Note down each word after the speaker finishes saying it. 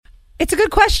It's a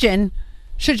good question.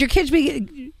 Should your kids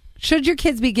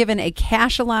be given a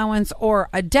cash allowance or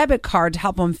a debit card to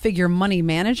help them figure money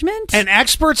management? And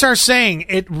experts are saying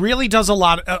it really does a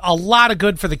lot of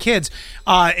good for the kids.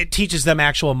 It teaches them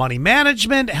actual money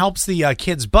management, helps the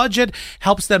kids budget,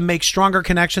 helps them make stronger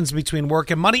connections between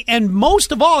work and money, and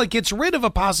most of all, it gets rid of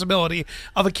a possibility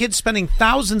of a kid spending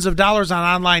thousands of dollars on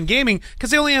online gaming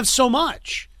because they only have so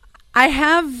much. I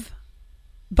have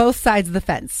both sides of the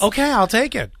fence. Okay, I'll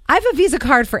take it. I have a Visa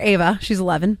card for Ava. She's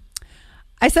 11.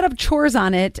 I set up chores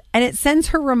on it, and it sends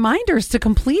her reminders to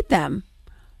complete them.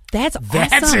 That's awesome.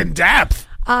 That's in depth.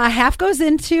 Half goes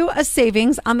into a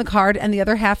savings on the card and the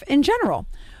other half in general.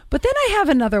 But then I have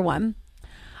another one.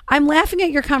 I'm laughing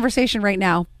at your conversation right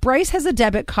now. Bryce has a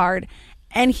debit card,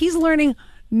 and he's learning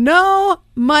no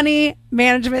money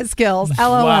management skills.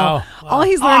 LOL. Wow. All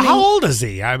he's learning. How old is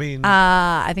he? I mean,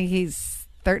 I think he's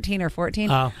 13 or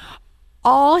 14.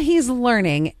 All he's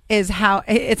learning is how,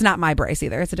 it's not my Bryce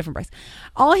either. It's a different Bryce.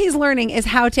 All he's learning is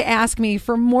how to ask me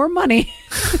for more money.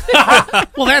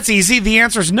 well, that's easy. The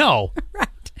answer is no.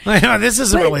 Right. This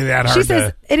isn't really that hard. She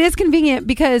says it is convenient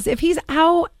because if he's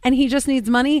out and he just needs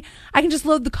money, I can just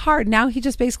load the card. Now he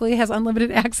just basically has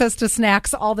unlimited access to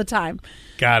snacks all the time.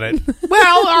 Got it.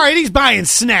 Well, all right. He's buying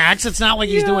snacks. It's not like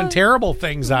he's doing terrible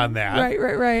things on that.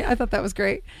 Right. I thought that was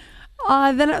great.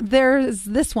 Then there's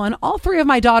this one. All three of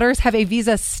my daughters have a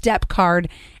Visa Step card,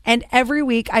 and every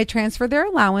week I transfer their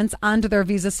allowance onto their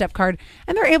Visa Step card,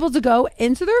 and they're able to go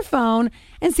into their phone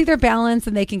and see their balance,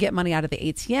 and they can get money out of the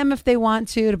ATM if they want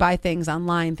to buy things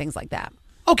online, things like that.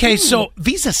 Okay, so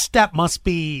Visa Step must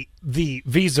be the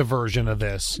Visa version of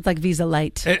this. It's like Visa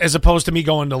Lite. As opposed to me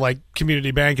going to like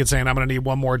Community Bank and saying, I'm going to need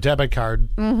one more debit card.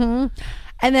 Mm-hmm.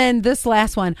 And then this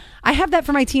last one, I have that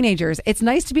for my teenagers. It's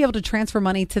nice to be able to transfer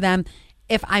money to them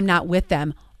if I'm not with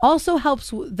them. Also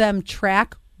helps them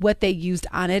track what they used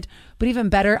on it. But even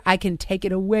better, I can take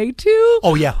it away too.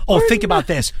 Oh, yeah. Oh, think about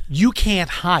this. You can't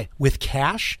hide with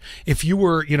cash. If you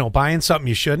were, buying something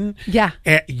you shouldn't,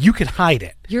 you could hide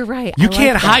it. You're right. You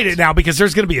can't hide it now because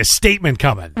there's going to be a statement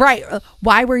coming. Right.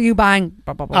 Why were you buying?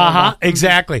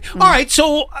 Exactly. All right.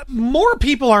 So more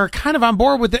people are kind of on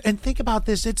board with it. And think about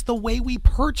this. It's the way we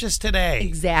purchase today.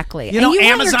 Exactly.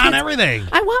 Amazon, everything.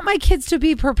 I want my kids to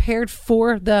be prepared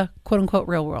for the quote unquote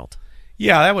real world.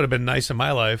 Yeah, that would have been nice in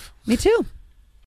my life. Me too.